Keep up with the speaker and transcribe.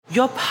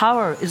Your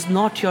power is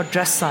not your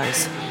dress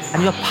size,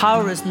 and your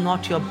power is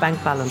not your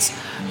bank balance,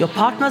 your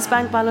partner's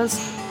bank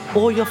balance,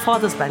 or your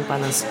father's bank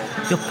balance.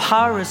 Your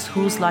power is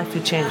whose life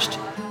you changed.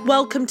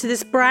 Welcome to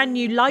this brand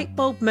new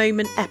Lightbulb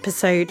Moment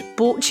episode,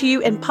 brought to you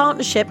in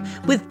partnership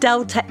with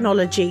Dell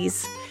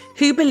Technologies,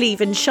 who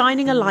believe in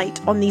shining a light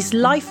on these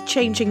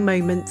life-changing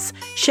moments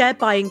shared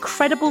by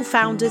incredible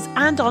founders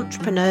and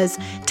entrepreneurs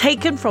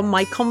taken from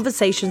my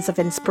conversations of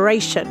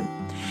inspiration.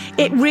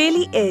 It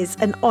really is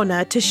an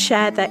honour to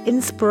share their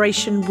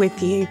inspiration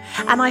with you,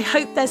 and I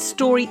hope their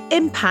story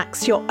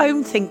impacts your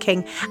own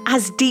thinking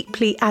as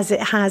deeply as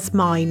it has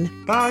mine.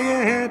 Bow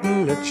your head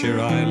and let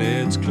your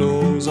eyelids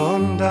close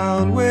on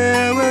down.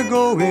 Where we're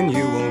going,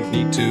 you won't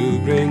need to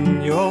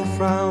bring your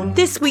frown.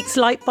 This week's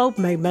Lightbulb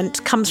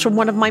Moment comes from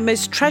one of my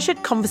most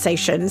treasured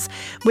conversations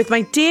with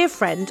my dear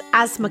friend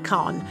Azma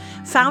Khan,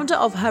 founder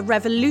of her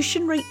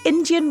revolutionary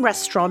Indian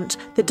restaurant,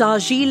 the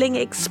Darjeeling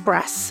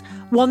Express,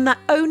 one that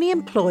only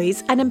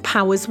employs and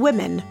empowers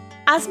women.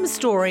 Azma's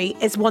story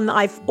is one that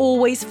I've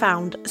always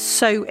found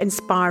so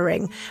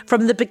inspiring.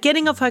 From the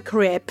beginning of her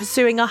career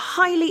pursuing a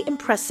highly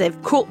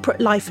impressive corporate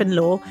life in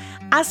law,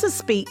 Azma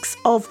speaks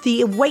of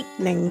the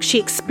awakening she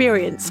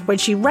experienced when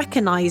she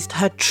recognised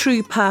her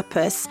true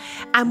purpose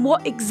and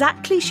what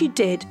exactly she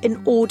did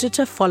in order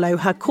to follow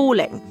her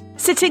calling.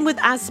 Sitting with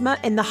Azma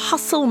in the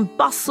hustle and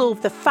bustle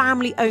of the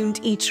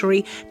family-owned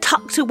eatery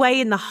tucked away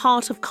in the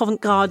heart of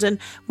Covent Garden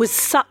was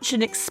such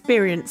an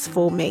experience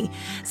for me.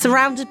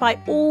 Surrounded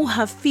by all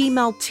her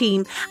female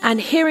team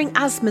and hearing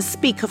Azma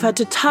speak of her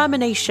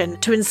determination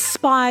to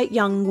inspire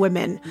young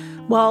women,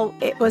 well,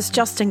 it was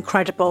just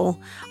incredible.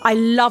 I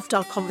loved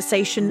our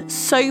conversation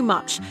so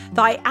much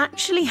that I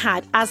actually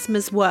had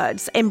Azma's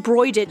words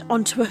embroidered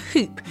onto a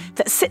hoop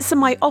that sits in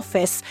my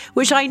office,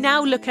 which I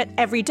now look at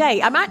every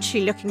day. I'm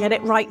actually looking at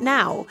it right now,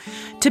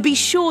 to be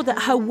sure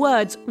that her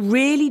words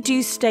really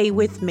do stay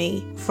with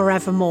me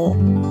forevermore.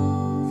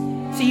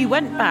 So you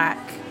went back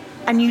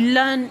and you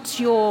learnt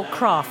your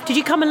craft. Did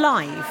you come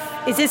alive?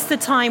 Is this the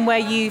time where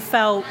you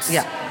felt,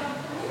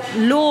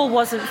 law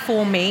wasn't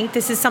for me,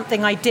 this is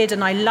something I did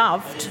and I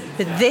loved,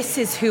 but this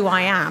is who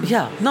I am?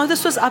 Yeah, no,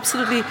 this was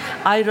absolutely,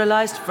 I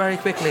realized very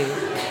quickly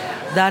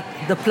that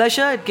the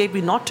pleasure it gave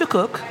me not to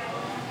cook,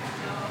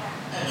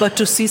 but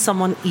to see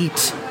someone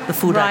eat the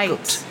food I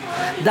cooked.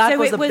 That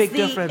was a big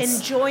difference. So it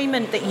was the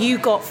enjoyment that you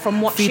got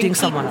from watching feeding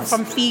people, someone else.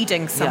 from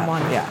feeding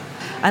someone. Yeah.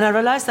 And I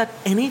realized that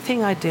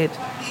anything I did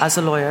as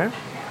a lawyer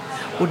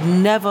would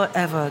never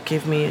ever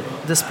give me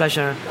this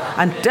pleasure,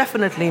 and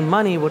definitely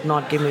money would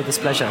not give me this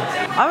pleasure.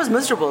 I was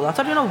miserable. I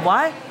thought,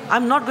 why?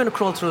 I'm not going to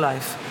crawl through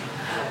life.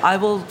 I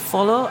will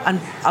follow and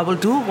I will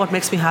do what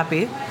makes me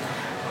happy.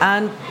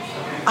 And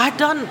I'd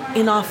done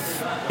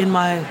enough in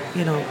my,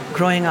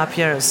 growing up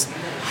years.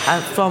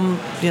 From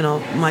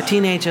my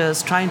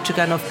teenagers, trying to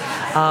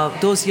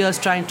those years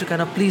trying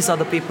to please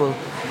other people.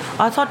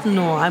 I thought,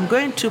 no, I'm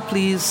going to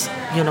please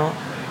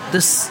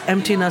this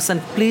emptiness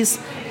and please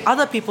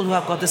other people who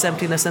have got this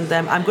emptiness in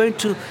them. I'm going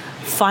to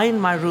find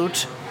my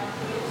route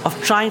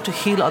of trying to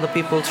heal other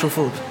people through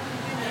food.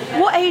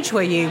 What age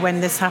were you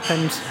when this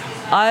happened?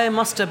 I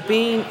must have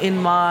been in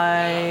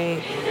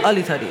my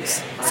early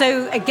 30s.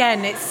 So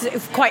again,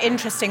 it's quite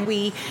interesting.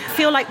 We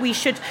feel like we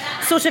should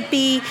sort of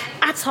be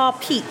at our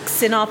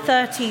peaks in our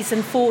 30s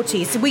and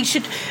 40s. So we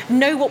should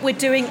know what we're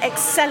doing,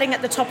 excelling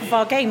at the top of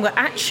our game. Where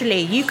actually,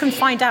 you can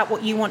find out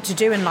what you want to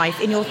do in life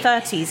in your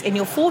 30s, in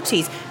your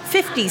 40s,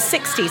 50s,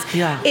 60s.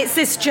 Yeah. It's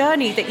this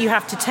journey that you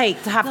have to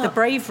take to have the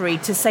bravery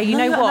to say,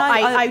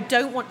 I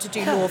don't want to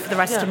do law for the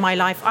rest of my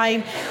life.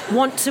 I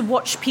want to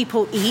watch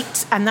people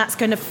eat, and that's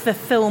going to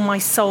fulfill my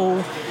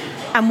soul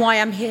and why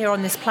I'm here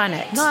on this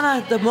planet.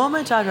 No, the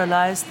moment I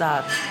realized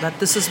that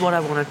this is what I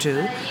want to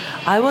do,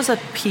 I was at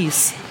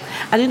peace.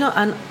 And,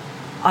 and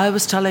I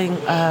was telling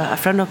a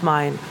friend of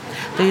mine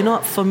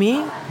that, for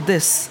me,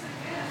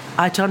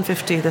 I turned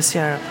 50 this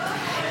year,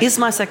 is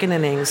my second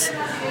innings.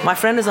 My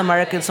friend is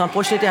American, so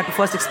unfortunately I had to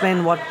first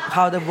explain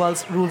how the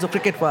world's rules of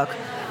cricket work,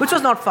 which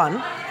was not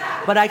fun.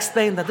 But I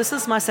explained that this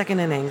is my second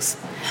innings.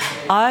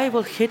 I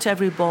will hit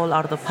every ball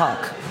out of the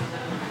park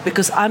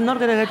because I'm not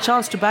going to get a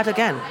chance to bat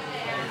again.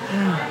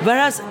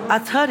 Whereas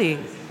at 30,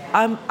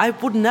 I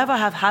would never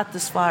have had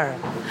this fire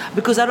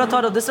because I would have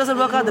thought, this doesn't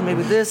work out, then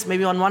maybe this,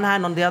 maybe on one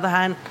hand, on the other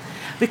hand,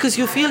 because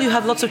you feel you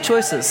have lots of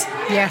choices.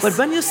 Yes. But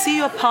when you see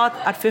your path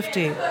at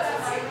 50,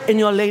 in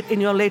your late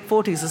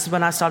 40s, this is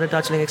when I started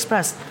Darjeeling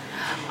Express,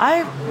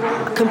 I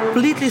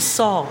completely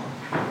saw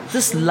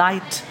this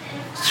light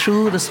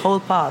through this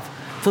whole path.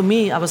 For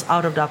me, I was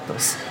out of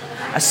darkness.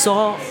 I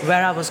saw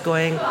where I was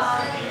going,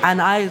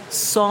 and I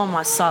saw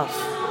myself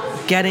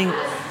getting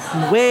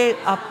way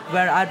up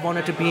where I'd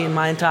wanted to be in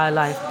my entire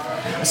life.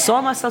 I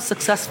saw myself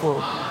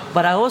successful,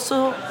 but I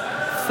also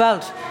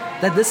felt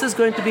that this is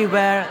going to be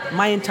where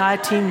my entire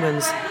team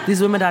wins.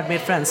 These women I'd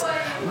made friends.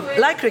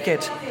 Like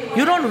cricket,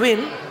 you don't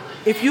win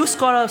if you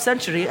score a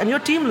century and your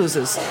team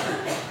loses.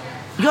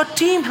 Your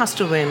team has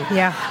to win.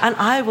 Yeah. And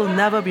I will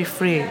never be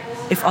free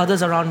if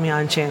others around me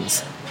are in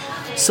chains.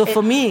 So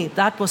for me,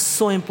 that was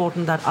so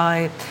important that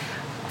I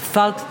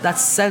felt that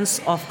sense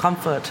of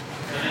comfort,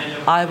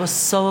 I was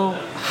so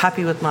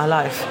happy with my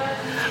life.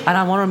 And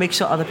I want to make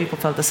sure other people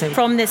felt the same.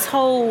 From this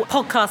whole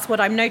podcast,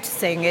 what I'm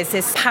noticing is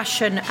this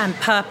passion and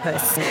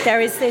purpose. There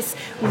is this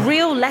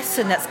real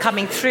lesson that's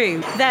coming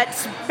through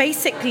that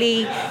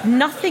basically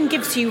nothing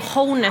gives you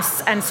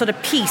wholeness and sort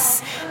of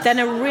peace than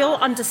a real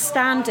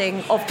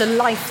understanding of the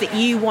life that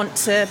you want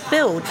to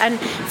build. And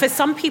for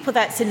some people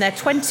that's in their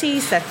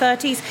 20s, their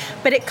 30s,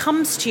 but it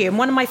comes to you. And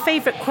one of my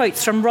favourite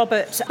quotes from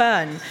Robert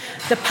Byrne,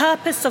 the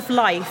purpose of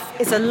life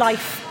is a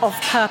life of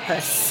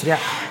purpose. Yeah.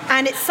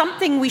 And it's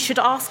something we should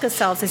ask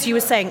ourselves, as you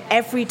were saying,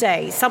 every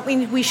day,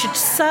 something we should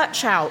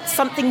search out,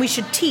 something we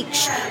should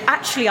teach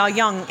actually our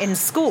young in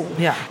school.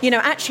 Yeah.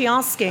 Actually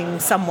asking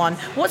someone,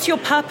 what's your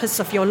purpose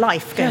of your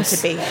life going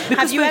to be?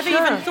 Have you ever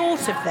even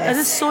thought of this? It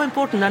is so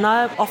important. And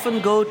I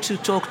often go to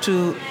talk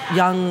to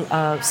young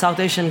South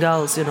Asian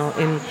girls,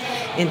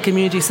 in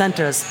community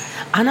centers.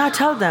 And I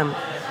tell them,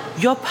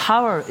 your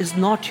power is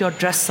not your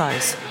dress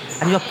size.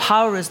 And your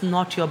power is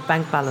not your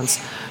bank balance.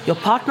 Your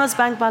partner's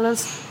bank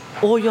balance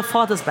or your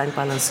father's bank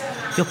balance.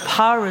 Your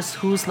power is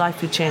whose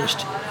life you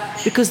changed.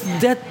 Because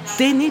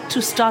they need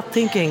to start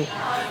thinking,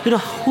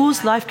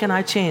 whose life can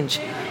I change?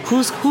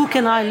 Who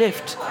can I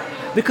lift?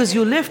 Because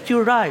you lift,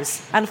 you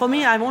rise. And for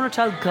me, I want to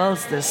tell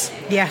girls this.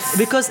 Yes.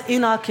 Because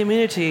in our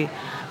community,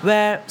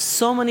 where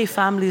so many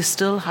families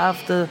still have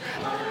the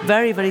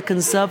very, very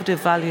conservative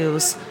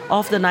values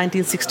of the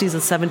 1960s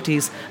and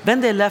 70s,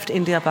 when they left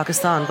India,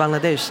 Pakistan,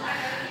 Bangladesh,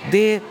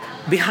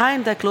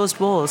 behind their closed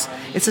walls,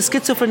 it's a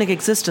schizophrenic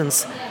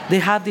existence. They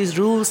have these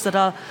rules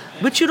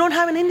which you don't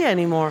have in India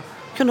anymore.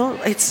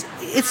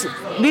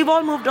 We've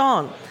all moved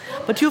on.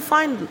 But you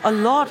find a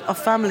lot of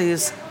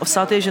families of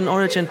South Asian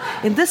origin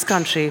in this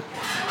country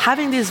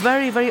having these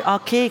very, very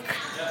archaic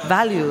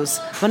values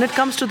when it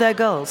comes to their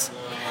girls.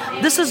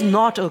 This is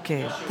not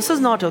okay.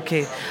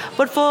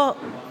 But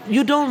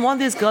you don't want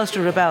these girls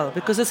to rebel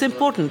because it's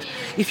important.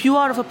 If you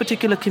are of a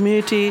particular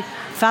community,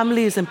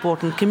 family is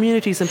important,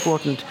 community is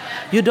important.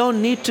 You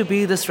don't need to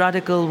be this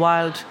radical,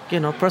 wild,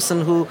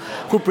 person who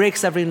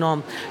breaks every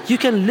norm. You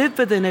can live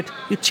within it.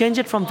 You change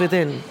it from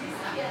within,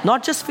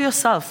 not just for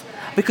yourself.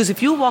 Because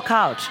if you walk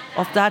out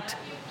of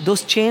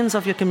those chains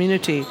of your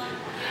community,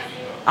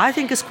 I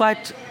think it's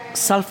quite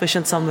selfish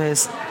in some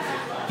ways.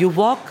 You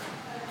walk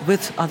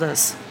with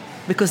others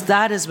because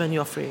that is when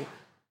you're free.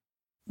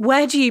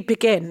 Where do you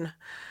begin?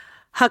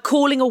 Her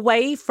calling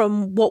away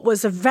from what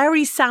was a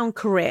very sound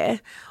career,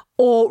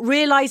 or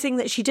realising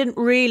that she didn't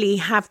really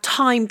have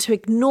time to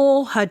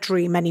ignore her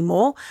dream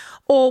anymore?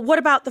 Or what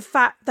about the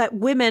fact that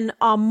women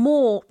are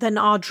more than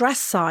our dress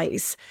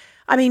size?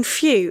 I mean,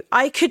 phew,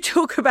 I could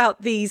talk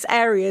about these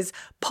areas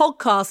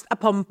podcast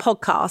upon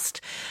podcast,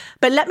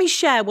 but let me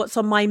share what's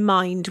on my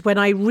mind when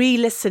I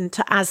re-listen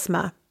to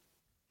Asma.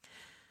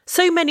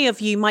 So many of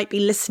you might be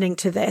listening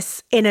to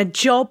this in a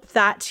job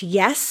that,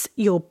 yes,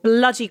 you're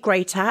bloody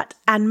great at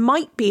and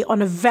might be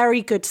on a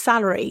very good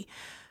salary,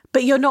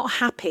 but you're not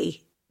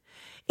happy.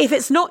 If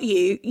it's not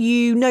you,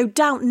 you no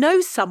doubt know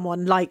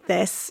someone like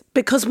this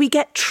because we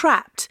get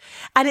trapped,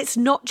 and it's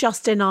not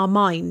just in our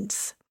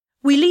minds.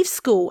 We leave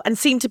school and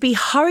seem to be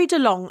hurried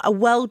along a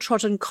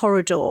well-trodden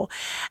corridor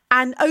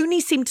and only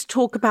seem to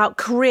talk about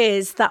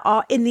careers that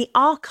are in the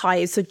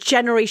archives of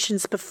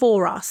generations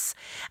before us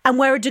and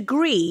where a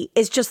degree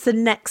is just the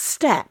next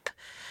step.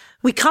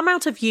 We come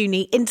out of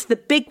uni into the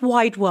big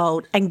wide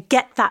world and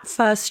get that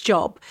first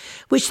job,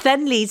 which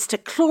then leads to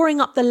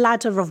clawing up the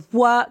ladder of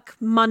work,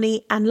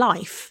 money and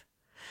life.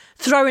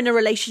 Throw in a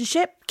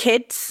relationship,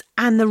 kids,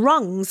 and the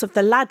rungs of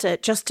the ladder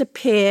just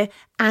appear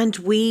and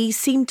we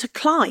seem to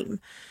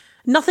climb.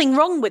 Nothing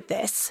wrong with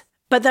this,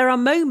 but there are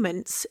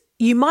moments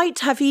you might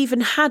have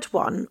even had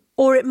one,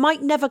 or it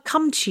might never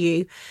come to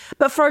you.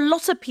 But for a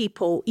lot of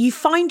people, you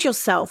find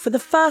yourself for the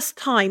first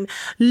time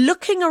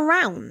looking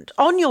around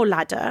on your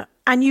ladder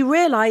and you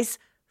realise,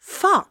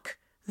 fuck,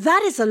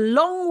 that is a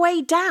long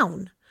way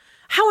down.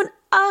 How on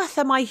earth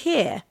am I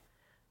here?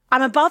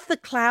 I'm above the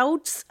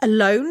clouds,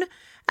 alone,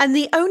 and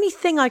the only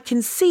thing I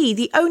can see,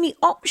 the only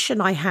option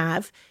I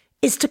have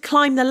is to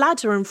climb the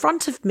ladder in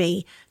front of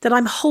me that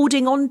I'm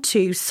holding on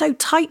to so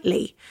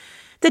tightly.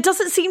 There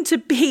doesn't seem to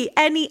be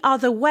any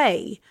other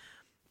way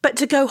but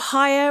to go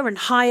higher and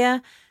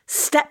higher,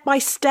 step by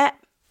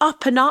step,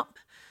 up and up,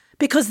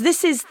 because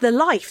this is the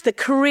life, the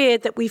career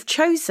that we've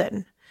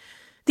chosen.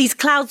 These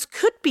clouds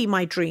could be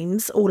my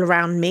dreams all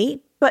around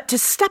me, but to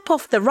step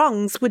off the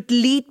rungs would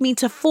lead me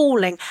to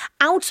falling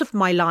out of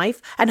my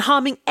life and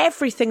harming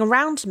everything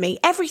around me,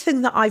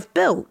 everything that I've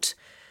built.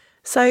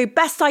 So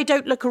best I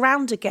don't look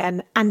around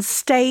again and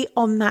stay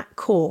on that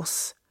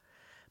course.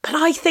 But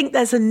I think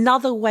there's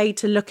another way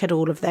to look at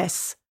all of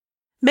this.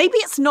 Maybe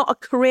it's not a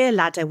career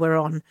ladder we're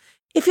on.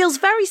 It feels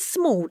very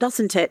small,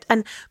 doesn't it?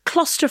 And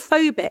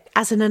claustrophobic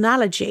as an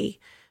analogy.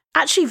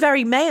 Actually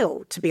very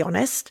male, to be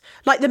honest.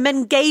 Like the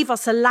men gave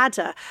us a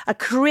ladder, a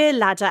career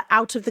ladder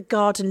out of the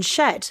garden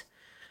shed.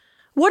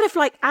 What if,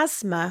 like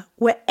Asma,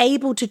 we're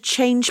able to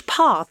change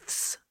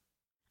paths?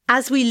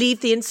 As we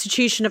leave the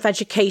institution of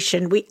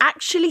education, we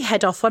actually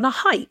head off on a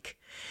hike.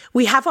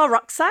 We have our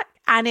rucksack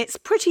and it's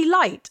pretty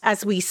light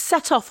as we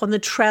set off on the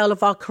trail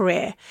of our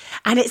career,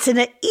 and it's in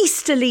an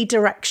easterly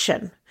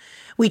direction.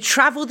 We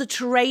travel the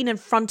terrain in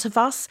front of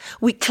us.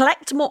 We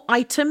collect more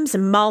items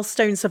and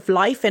milestones of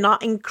life in our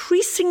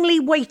increasingly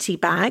weighty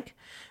bag,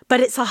 but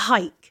it's a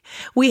hike.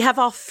 We have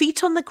our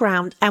feet on the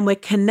ground and we're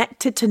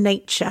connected to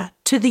nature,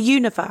 to the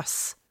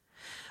universe.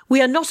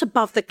 We are not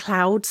above the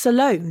clouds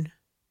alone.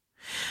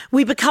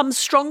 We become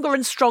stronger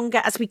and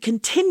stronger as we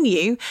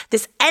continue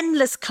this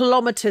endless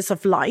kilometres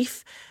of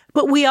life,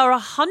 but we are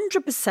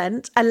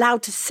 100%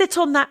 allowed to sit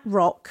on that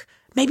rock,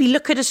 maybe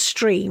look at a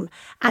stream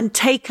and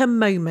take a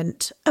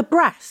moment, a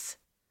breath.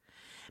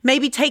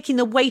 Maybe taking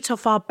the weight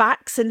off our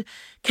backs and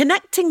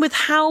connecting with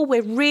how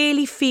we're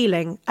really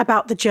feeling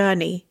about the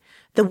journey,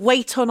 the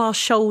weight on our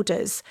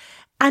shoulders,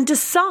 and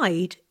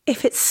decide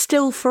if it's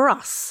still for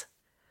us.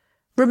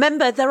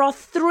 Remember, there are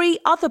 3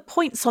 other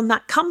points on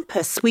that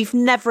compass we've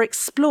never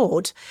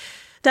explored.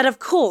 That, of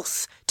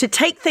course, to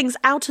take things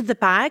out of the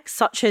bag,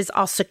 such as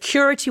our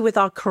security with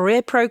our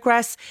career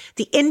progress,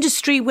 the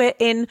industry we're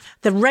in,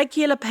 the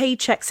regular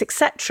paychecks,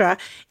 etc.,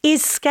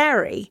 is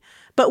scary.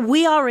 But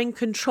we are in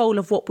control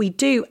of what we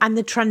do and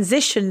the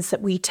transitions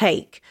that we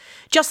take,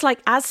 just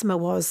like Asma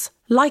was,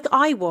 like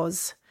I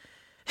was.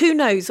 Who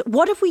knows,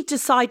 what if we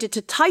decided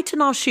to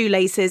tighten our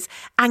shoelaces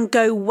and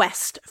go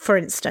west, for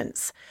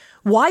instance?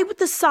 Why would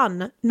the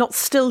sun not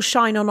still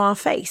shine on our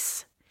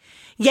face?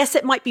 Yes,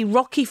 it might be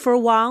rocky for a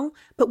while,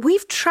 but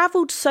we've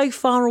travelled so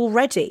far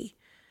already.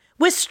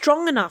 We're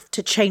strong enough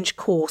to change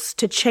course,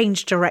 to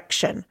change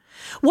direction.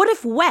 What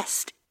if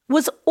west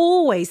was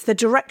always the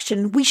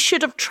direction we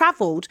should have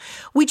travelled?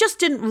 We just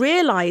didn't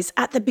realise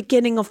at the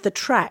beginning of the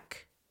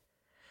trek.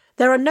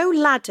 There are no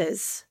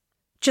ladders,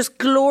 just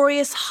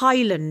glorious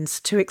highlands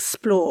to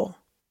explore.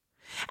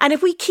 And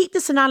if we keep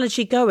this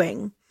analogy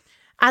going,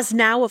 as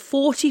now a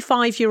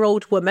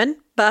 45-year-old woman,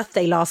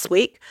 birthday last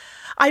week,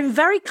 I'm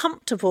very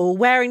comfortable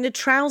wearing the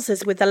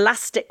trousers with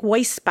elastic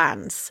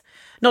waistbands.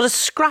 Not a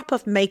scrap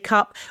of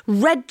makeup,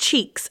 red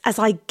cheeks as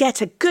I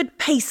get a good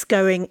pace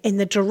going in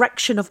the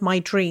direction of my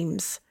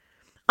dreams.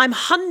 I'm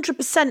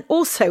 100%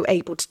 also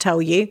able to tell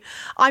you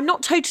I'm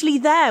not totally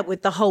there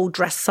with the whole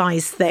dress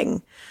size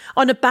thing.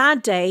 On a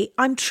bad day,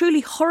 I'm truly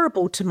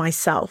horrible to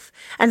myself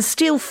and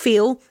still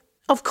feel,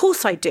 of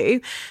course I do,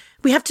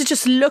 we have to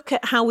just look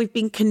at how we've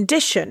been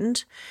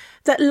conditioned,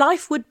 that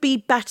life would be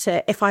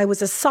better if I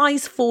was a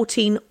size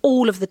 14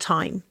 all of the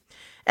time,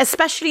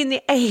 especially in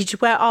the age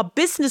where our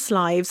business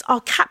lives are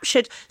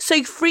captured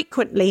so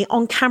frequently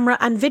on camera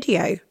and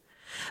video.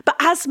 But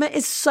Asma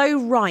is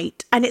so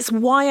right, and it's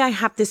why I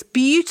have this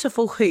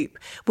beautiful hoop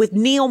with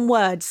neon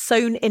words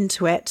sewn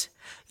into it.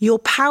 Your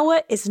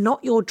power is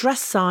not your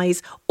dress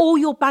size or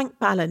your bank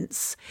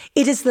balance.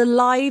 It is the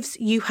lives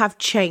you have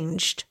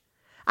changed.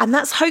 And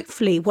that's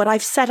hopefully what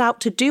I've set out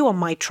to do on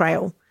my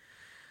trail.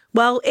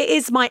 Well, it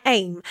is my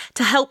aim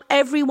to help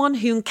everyone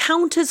who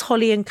encounters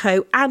Holly &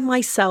 Co. and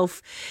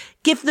myself,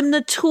 give them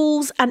the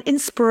tools and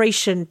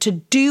inspiration to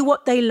do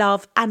what they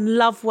love and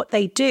love what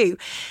they do.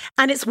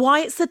 And it's why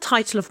it's the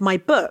title of my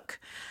book,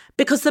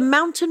 because the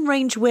mountain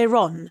range we're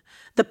on,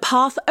 the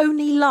path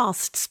only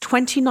lasts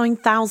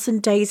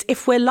 29,000 days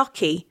if we're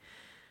lucky.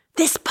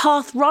 This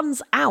path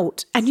runs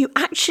out and you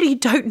actually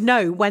don't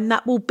know when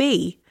that will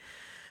be.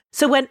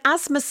 So when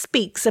Asma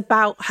speaks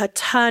about her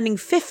turning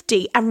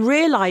 50 and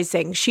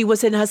realising she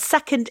was in her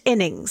second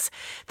innings,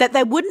 that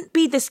there wouldn't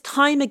be this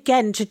time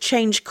again to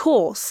change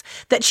course,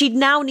 that she'd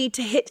now need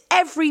to hit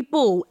every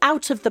ball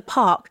out of the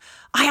park,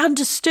 I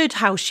understood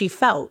how she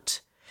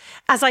felt.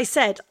 As I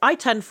said, I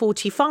turned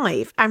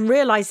 45 and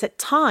realised that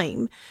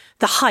time,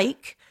 the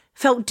hike,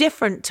 felt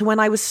different to when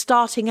I was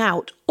starting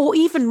out or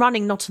even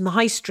running not on the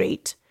high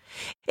street.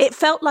 It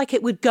felt like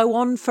it would go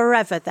on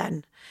forever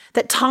then.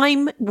 That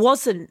time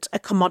wasn't a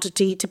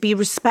commodity to be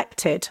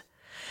respected.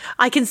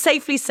 I can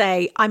safely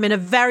say I'm in a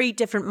very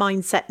different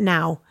mindset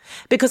now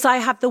because I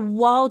have the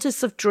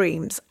wildest of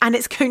dreams and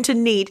it's going to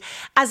need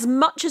as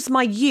much as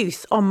my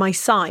youth on my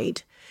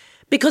side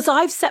because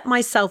I've set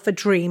myself a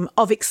dream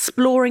of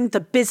exploring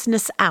the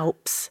business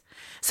Alps.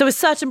 So a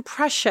certain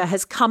pressure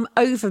has come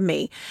over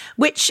me,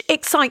 which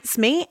excites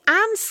me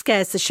and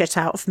scares the shit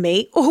out of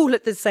me all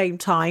at the same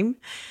time.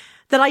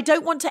 That I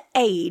don't want to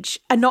age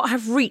and not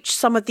have reached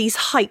some of these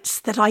heights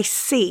that I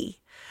see.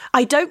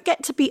 I don't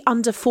get to be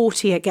under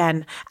 40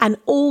 again and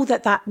all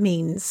that that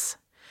means.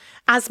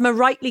 Asma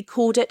rightly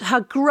called it her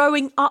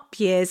growing up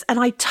years, and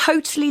I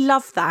totally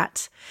love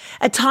that.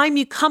 A time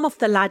you come off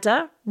the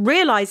ladder,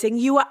 realising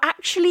you are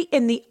actually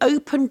in the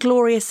open,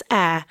 glorious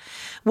air,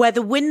 where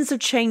the winds of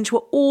change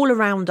were all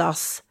around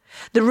us.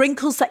 The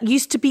wrinkles that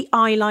used to be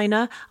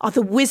eyeliner are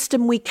the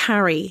wisdom we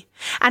carry.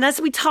 And as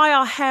we tie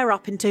our hair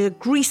up into a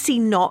greasy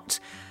knot,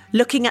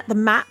 looking at the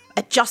map,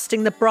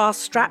 adjusting the brass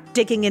strap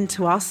digging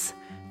into us,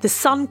 the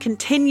sun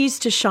continues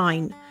to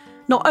shine,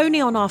 not only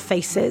on our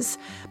faces,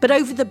 but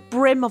over the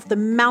brim of the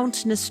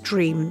mountainous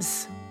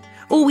dreams.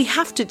 All we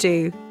have to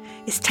do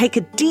is take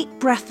a deep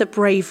breath of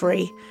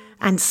bravery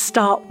and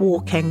start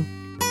walking.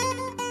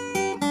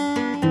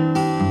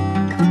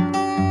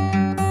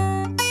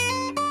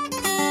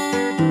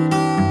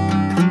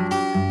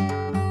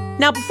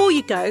 Now, before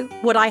you go,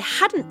 what I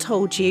hadn't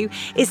told you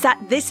is that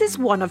this is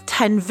one of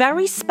 10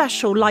 very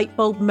special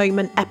Lightbulb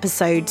Moment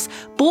episodes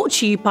brought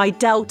to you by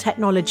Dell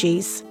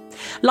Technologies.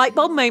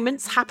 Lightbulb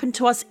Moments happen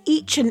to us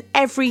each and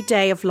every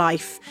day of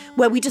life,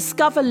 where we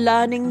discover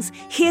learnings,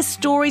 hear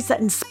stories that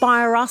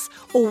inspire us,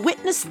 or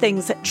witness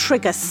things that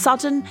trigger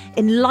sudden,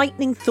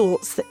 enlightening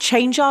thoughts that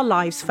change our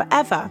lives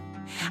forever.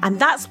 And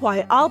that's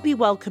why I'll be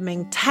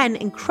welcoming 10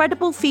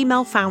 incredible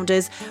female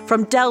founders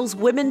from Dell's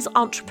Women's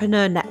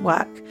Entrepreneur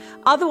Network,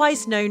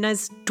 otherwise known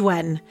as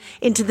DWEN,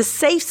 into the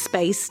safe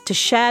space to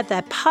share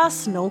their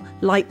personal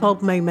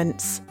lightbulb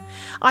moments.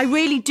 I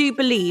really do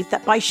believe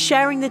that by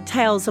sharing the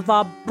tales of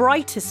our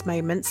brightest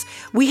moments,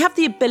 we have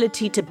the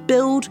ability to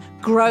build,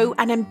 grow,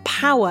 and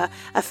empower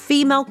a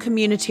female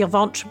community of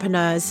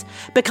entrepreneurs,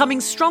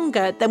 becoming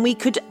stronger than we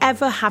could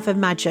ever have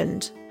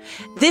imagined.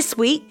 This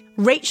week,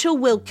 Rachel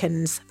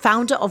Wilkins,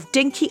 founder of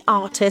Dinky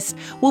Artist,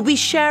 will be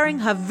sharing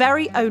her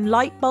very own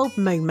lightbulb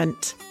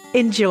moment.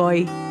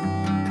 Enjoy.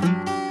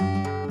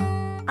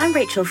 I'm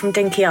Rachel from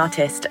Dinky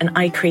Artist, and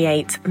I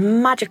create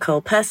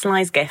magical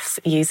personalised gifts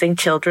using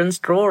children's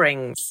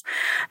drawings.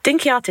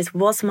 Dinky Artist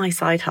was my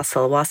side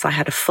hustle whilst I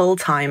had a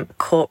full-time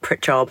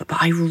corporate job,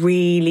 but I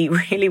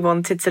really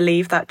wanted to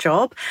leave that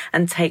job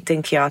and take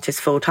Dinky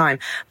Artist full-time.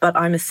 But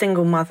I'm a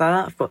single mother,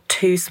 I've got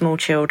 2 small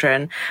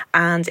children,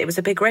 and it was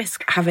a big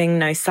risk having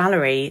no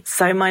salary.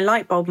 So my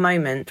lightbulb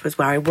moment was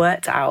where I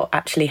worked out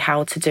actually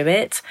how to do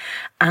it.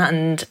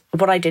 And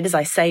what I did is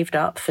I saved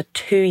up for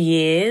 2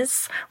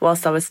 years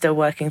whilst I was still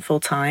working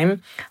full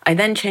time. I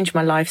then changed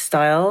my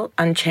lifestyle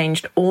and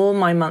changed all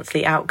my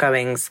monthly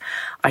outgoings.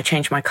 I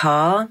changed my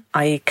car,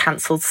 I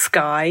cancelled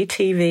Sky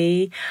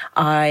TV,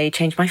 I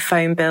changed my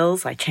phone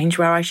bills, I changed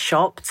where I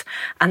shopped.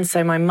 And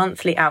so my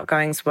monthly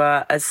outgoings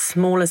were as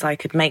small as I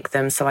could make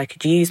them so I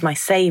could use my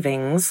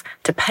savings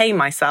to pay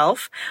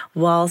myself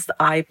whilst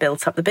I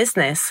built up the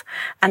business.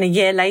 And a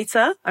year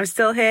later, I'm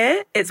still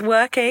here. It's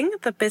working.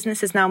 The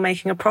business is now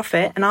making a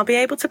profit and I'll be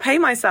able to pay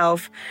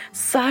myself.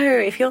 So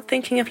if you're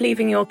thinking of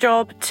leaving your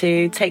job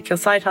to take your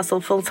side hustle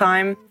full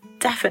time,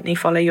 definitely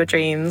follow your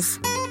dreams.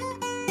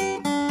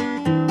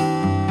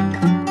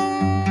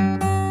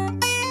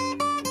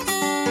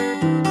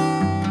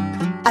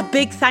 A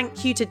big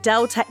thank you to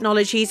Dell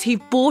Technologies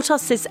who've brought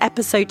us this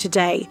episode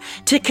today.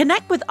 To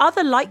connect with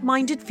other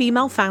like-minded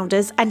female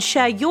founders and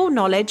share your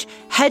knowledge,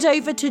 head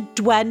over to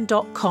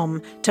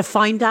dwen.com to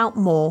find out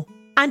more.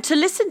 And to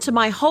listen to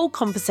my whole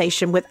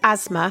conversation with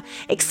Asma,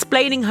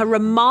 explaining her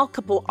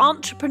remarkable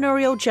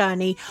entrepreneurial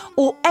journey,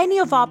 or any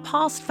of our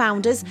past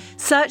founders,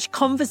 search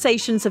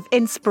Conversations of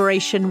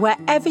Inspiration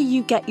wherever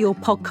you get your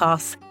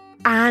podcasts.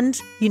 And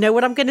you know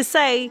what I'm going to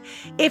say?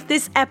 If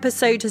this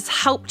episode has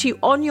helped you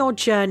on your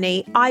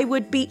journey, I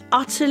would be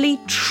utterly,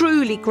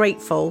 truly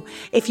grateful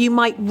if you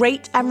might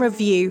rate and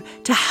review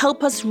to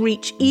help us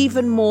reach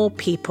even more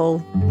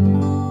people.